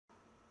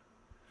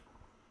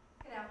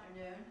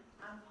afternoon.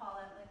 I'm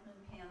Paulette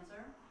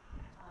Lichtman-Panzer,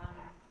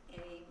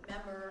 a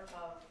member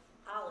of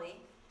OLLI,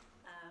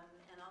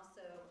 and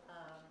also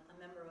a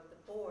member of the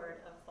board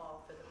of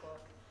Fall for the Book.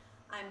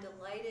 I'm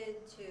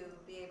delighted to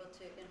be able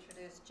to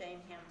introduce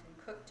Jane Hampton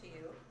Cook to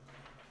you.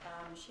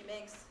 She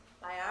makes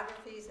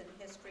biographies and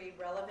history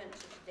relevant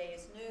to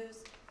today's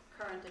news,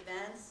 current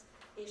events,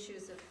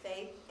 issues of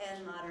faith,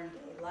 and modern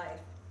day life.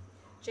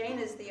 Jane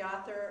is the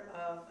author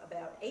of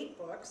about 8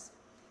 books,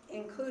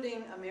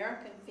 including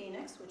American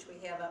Phoenix, which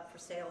we have up for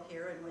sale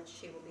here and which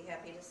she will be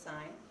happy to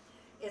sign.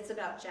 It's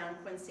about John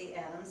Quincy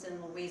Adams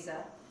and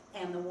Louisa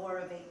and the War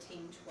of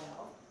 1812.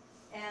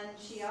 And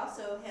she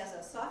also has a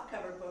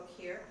softcover book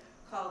here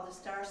called The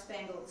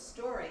Star-Spangled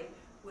Story,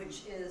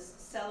 which is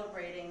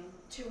celebrating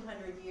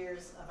 200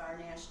 years of our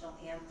national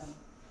anthem.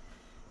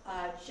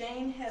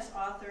 Jane has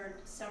authored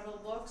several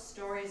books,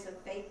 Stories of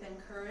Faith and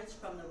Courage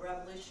from the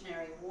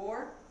Revolutionary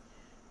War,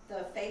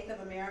 The Faith of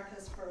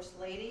America's First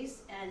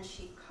Ladies, and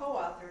she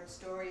co-authored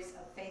Stories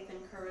of Faith and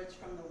Courage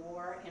from the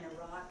War in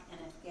Iraq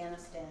and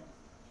Afghanistan.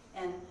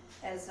 And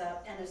as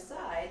an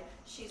aside,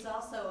 she's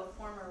also a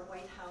former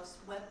White House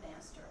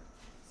webmaster.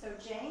 So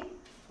Jane,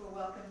 we're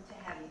welcome to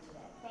have you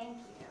today. Thank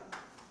you.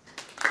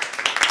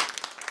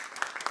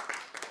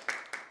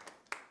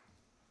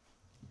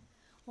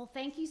 Well,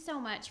 thank you so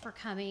much for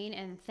coming,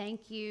 and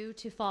thank you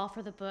to Fall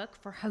for the Book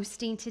for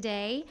hosting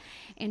today,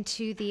 and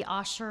to the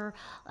Osher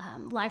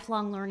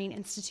Lifelong Learning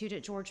Institute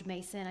at George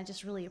Mason. I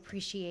just really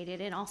appreciate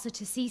it, and also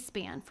to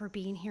C-SPAN for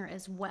being here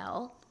as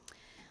well.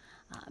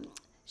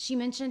 She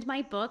mentioned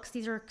my books.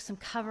 These are some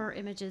cover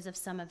images of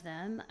some of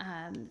them.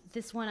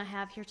 This one I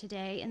have here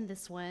today, and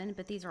this one,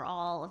 but these are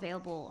all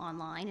available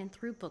online and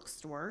through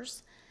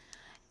bookstores.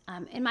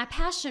 And my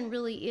passion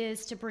really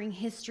is to bring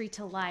history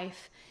to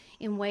life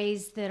in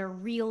ways that are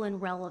real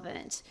and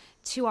relevant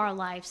to our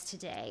lives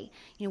today.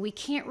 You know, we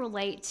can't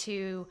relate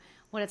to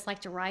what it's like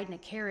to ride in a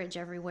carriage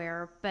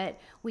everywhere, but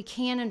we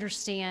can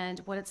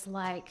understand what it's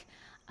like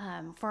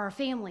for our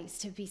families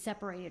to be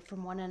separated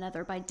from one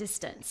another by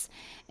distance.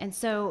 And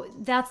so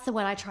that's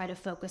what I try to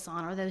focus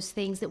on, are those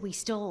things that we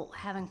still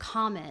have in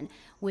common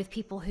with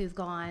people who've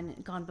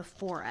gone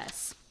before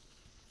us.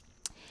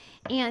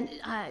 And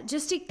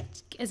just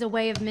as a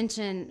way of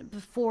mention,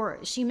 before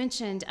she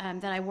mentioned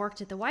that I worked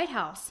at the White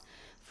House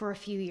for a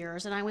few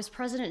years, and I was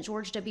President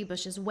George W.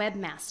 Bush's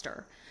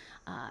webmaster.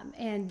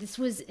 And this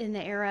was in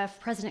the era of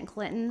President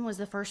Clinton was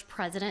the first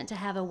president to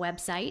have a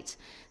website.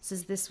 So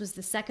this was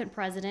the second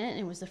president, and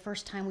it was the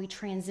first time we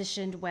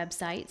transitioned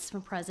websites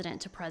from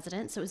president to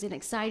president. So it was an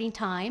exciting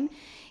time.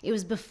 It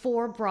was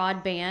before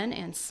broadband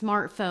and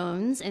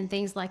smartphones and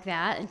things like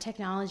that, and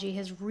technology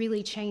has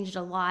really changed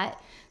a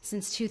lot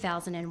since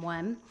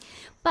 2001.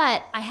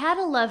 But I had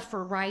a love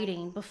for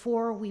writing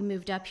before we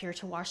moved up here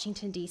to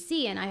Washington,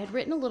 D.C., and I had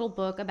written a little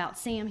book about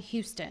Sam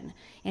Houston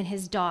and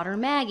his daughter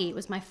Maggie. It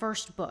was my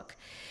first book.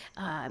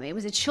 It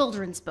was a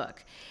children's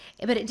book,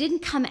 but it didn't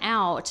come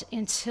out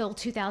until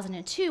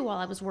 2002 while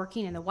I was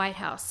working in the White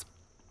House.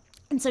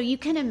 And so you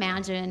can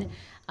imagine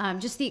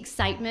just the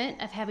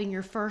excitement of having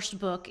your first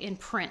book in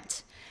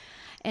print.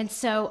 And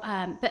so,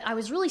 but I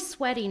was really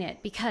sweating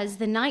it because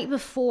the night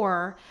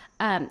before,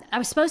 I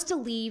was supposed to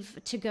leave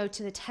to go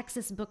to the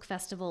Texas Book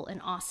Festival in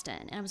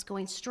Austin. And I was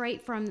going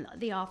straight from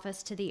the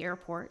office to the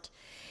airport.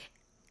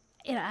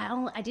 And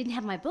I didn't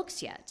have my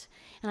books yet.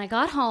 And I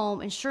got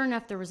home, and sure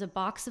enough, there was a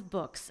box of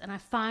books. And I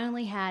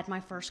finally had my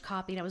first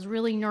copy. And I was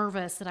really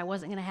nervous that I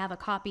wasn't going to have a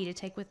copy to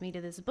take with me to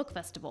this book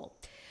festival.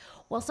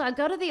 Well, so I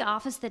go to the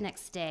office the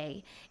next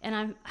day,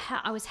 and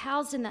I was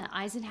housed in the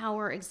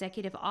Eisenhower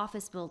Executive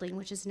Office Building,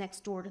 which is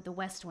next door to the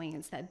West Wing.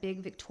 It's that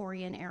big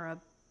Victorian-era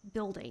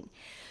building.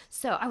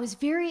 So I was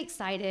very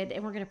excited,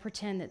 and we're going to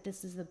pretend that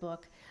this is the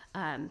book.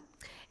 And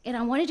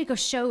I wanted to go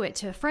show it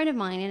to a friend of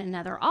mine in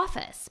another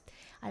office.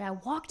 And I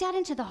walked out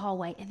into the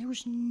hallway, and there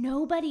was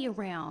nobody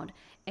around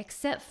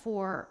except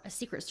for a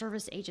Secret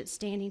Service agent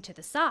standing to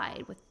the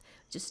side with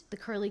just the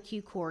curly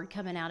Q cord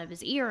coming out of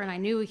his ear, and I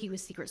knew he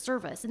was Secret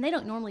Service. And they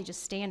don't normally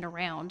just stand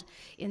around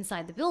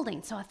inside the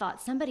building, so I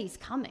thought, somebody's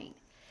coming.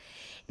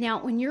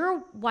 Now, when you're a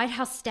White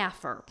House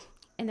staffer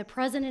and the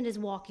president is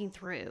walking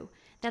through,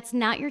 that's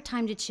not your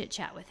time to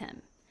chit-chat with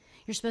him.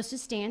 You're supposed to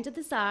stand to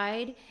the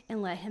side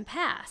and let him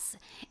pass.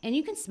 And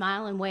you can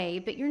smile and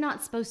wave, but you're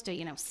not supposed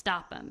to,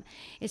 stop him.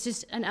 It's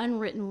just an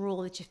unwritten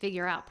rule that you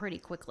figure out pretty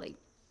quickly.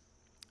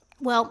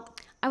 Well,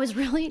 I was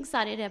really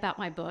excited about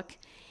my book,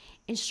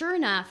 and sure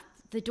enough,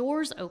 the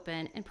doors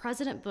open, and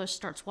President Bush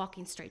starts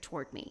walking straight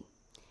toward me.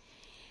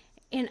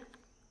 And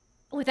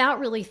without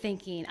really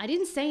thinking, I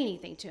didn't say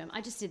anything to him.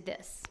 I just did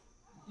this.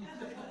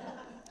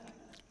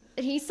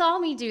 And he saw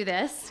me do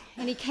this,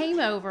 and he came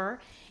over,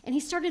 and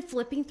he started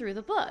flipping through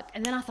the book.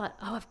 And then I thought,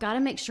 oh, I've got to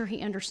make sure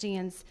he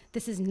understands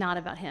this is not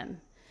about him,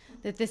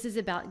 that this is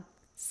about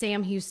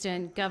Sam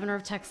Houston, governor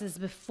of Texas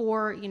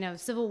before,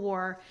 Civil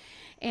War.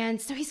 And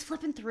so he's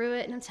flipping through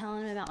it, and I'm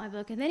telling him about my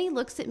book. And then he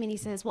looks at me, and he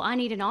says, well, I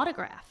need an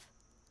autograph.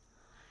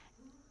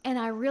 And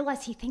I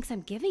realize he thinks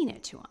I'm giving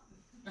it to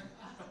him.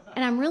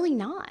 And I'm really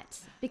not,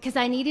 because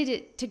I needed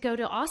it to go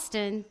to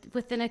Austin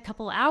within a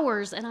couple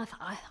hours. And I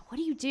thought, what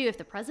do you do if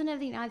the president of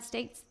the United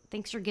States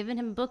thinks you're giving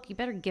him a book? You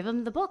better give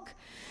him the book.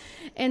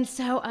 And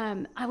so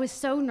I was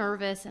so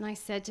nervous, and I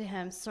said to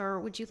him, "Sir,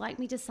 would you like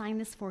me to sign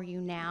this for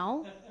you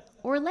now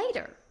or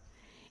later?"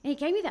 And he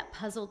gave me that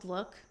puzzled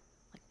look,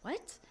 like,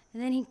 what?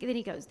 And then he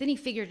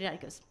figured it out. He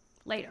goes,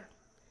 "Later."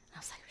 And I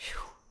was like, phew.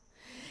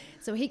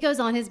 So he goes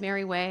on his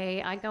merry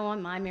way. I go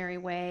on my merry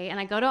way. And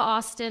I go to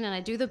Austin, and I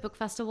do the book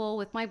festival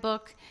with my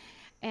book.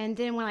 And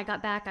then when I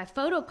got back, I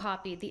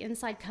photocopied the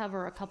inside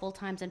cover a couple of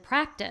times and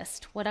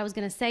practiced what I was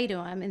going to say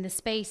to him in the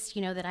space,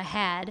 that I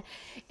had.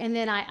 And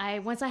then I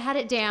once I had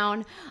it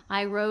down,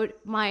 I wrote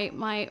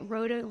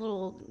wrote a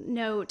little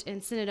note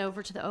and sent it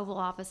over to the Oval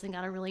Office and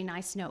got a really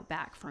nice note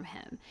back from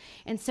him.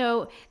 And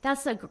so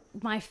that's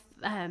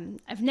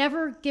I've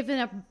never given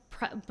a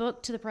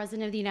book to the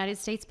President of the United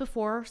States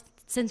before.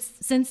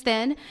 Since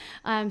then,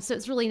 so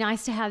it's really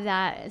nice to have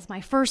that as my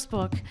first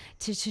book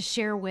to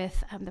share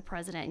with the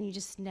president, and you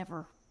just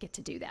never get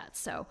to do that.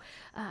 So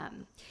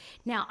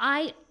now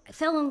I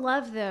fell in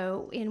love,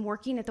 though, in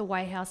working at the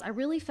White House. I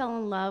really fell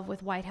in love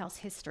with White House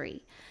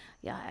history.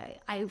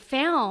 I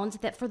found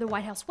that for the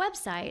White House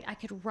website, I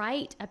could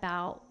write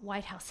about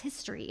White House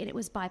history, and it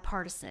was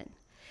bipartisan.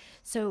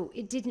 So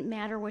it didn't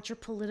matter what your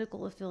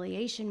political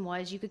affiliation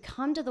was. You could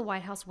come to the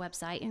White House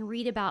website and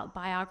read about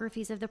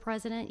biographies of the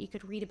president. You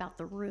could read about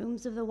the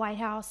rooms of the White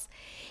House.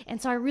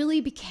 And so I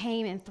really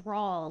became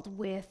enthralled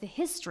with the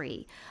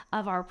history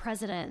of our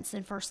presidents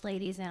and first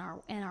ladies in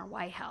our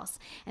White House.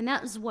 And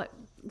that was what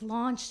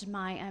launched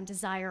my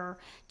desire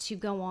to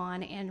go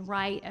on and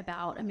write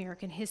about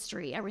American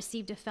history. I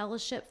received a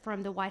fellowship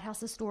from the White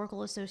House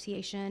Historical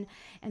Association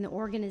and the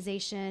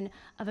Organization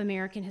of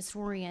American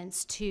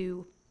Historians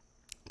to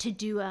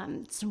do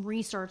some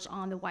research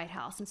on the White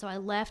House. And so I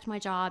left my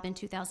job in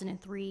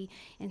 2003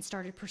 and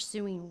started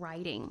pursuing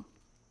writing.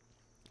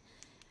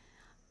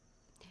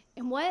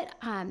 And what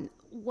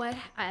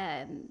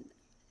I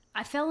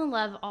fell in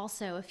love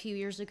also a few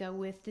years ago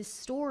with this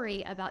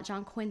story about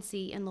John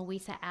Quincy and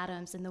Louisa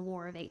Adams in the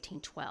War of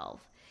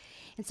 1812.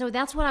 And so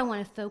that's what I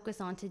want to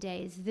focus on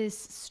today, is this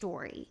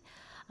story.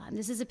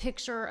 This is a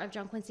picture of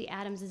John Quincy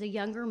Adams as a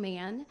younger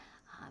man.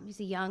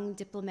 He's a young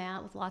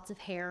diplomat with lots of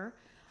hair.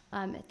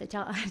 At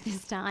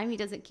this time, he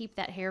doesn't keep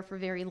that hair for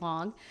very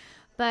long.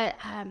 But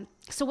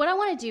so what I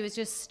want to do is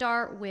just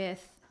start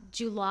with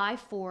July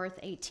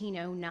 4th,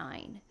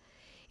 1809.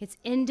 It's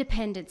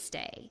Independence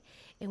Day,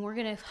 and we're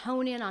going to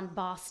hone in on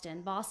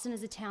Boston. Boston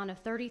is a town of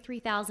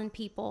 33,000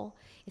 people.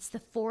 It's the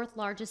fourth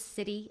largest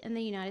city in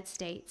the United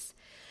States.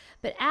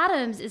 But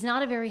Adams is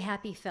not a very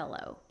happy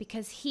fellow,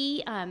 because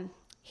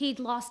he'd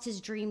lost his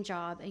dream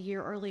job a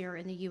year earlier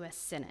in the U.S.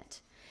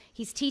 Senate.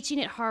 He's teaching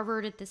at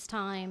Harvard at this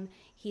time.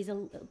 He's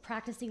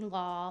practicing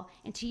law.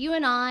 And to you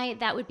and I,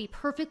 that would be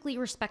perfectly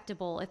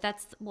respectable if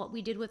that's what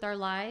we did with our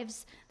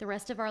lives. The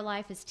rest of our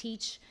life is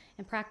teach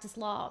and practice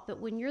law. But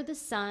when you're the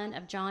son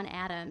of John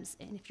Adams,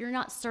 and if you're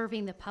not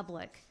serving the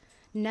public,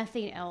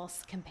 nothing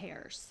else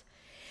compares.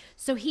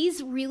 So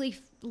he's really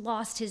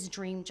lost his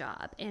dream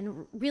job.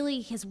 And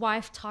really, his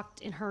wife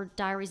talked in her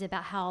diaries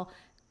about how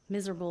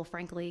miserable,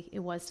 frankly, it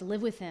was to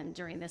live with him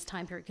during this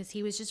time period, because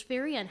he was just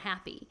very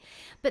unhappy.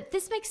 But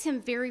this makes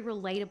him very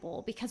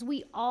relatable, because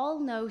we all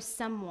know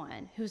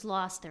someone who's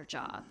lost their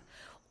job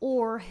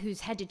or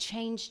who's had to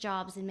change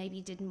jobs and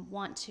maybe didn't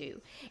want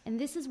to. And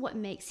this is what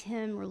makes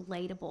him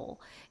relatable,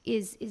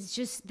 is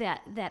just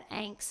that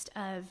angst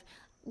of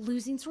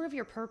losing sort of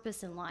your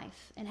purpose in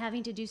life and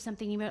having to do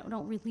something you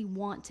don't really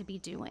want to be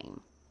doing.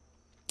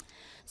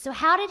 So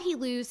how did he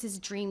lose his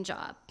dream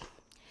job?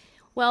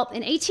 Well,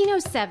 in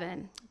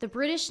 1807, the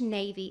British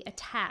Navy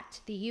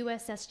attacked the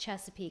USS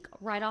Chesapeake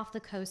right off the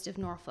coast of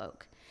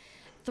Norfolk.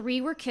 3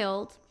 were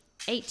killed,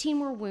 18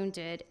 were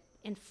wounded,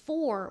 and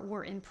 4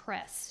 were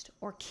impressed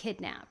or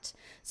kidnapped.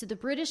 So the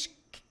British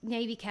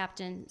Navy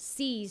captain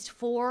seized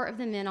 4 of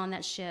the men on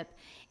that ship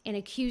and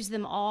accused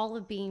them all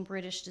of being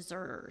British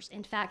deserters.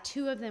 In fact,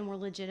 2 of them were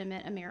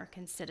legitimate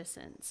American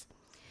citizens.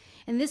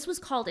 And this was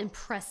called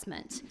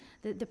impressment,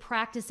 the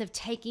practice of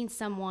taking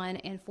someone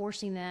and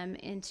forcing them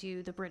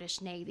into the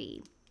British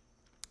Navy.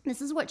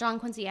 This is what John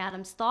Quincy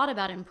Adams thought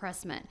about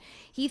impressment.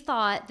 He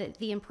thought that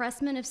the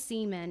impressment of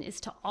seamen is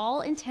to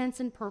all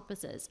intents and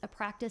purposes a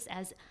practice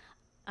as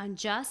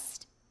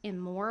unjust,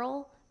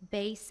 immoral,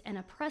 base, and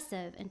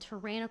oppressive and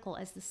tyrannical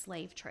as the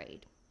slave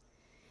trade.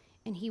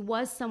 And he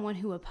was someone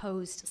who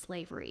opposed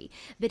slavery,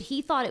 but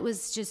he thought it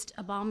was just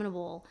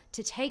abominable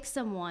to take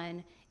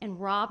someone and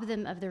rob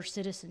them of their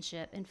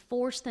citizenship and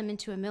force them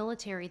into a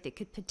military that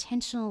could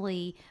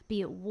potentially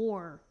be at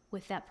war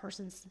with that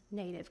person's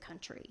native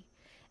country.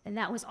 And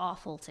that was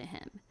awful to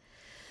him.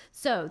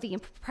 So the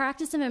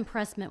practice of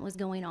impressment was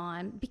going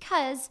on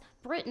because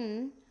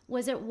Britain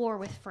was at war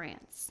with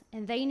France,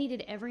 and they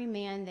needed every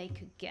man they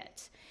could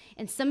get.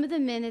 And some of the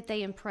men that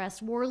they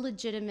impressed were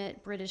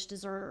legitimate British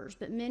deserters,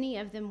 but many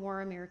of them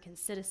were American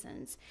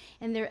citizens.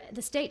 And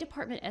the State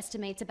Department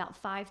estimates about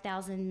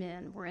 5,000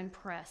 men were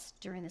impressed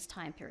during this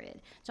time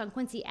period. John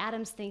Quincy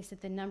Adams thinks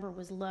that the number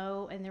was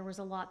low and there was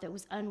a lot that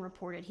was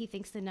unreported. He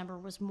thinks the number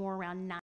was more around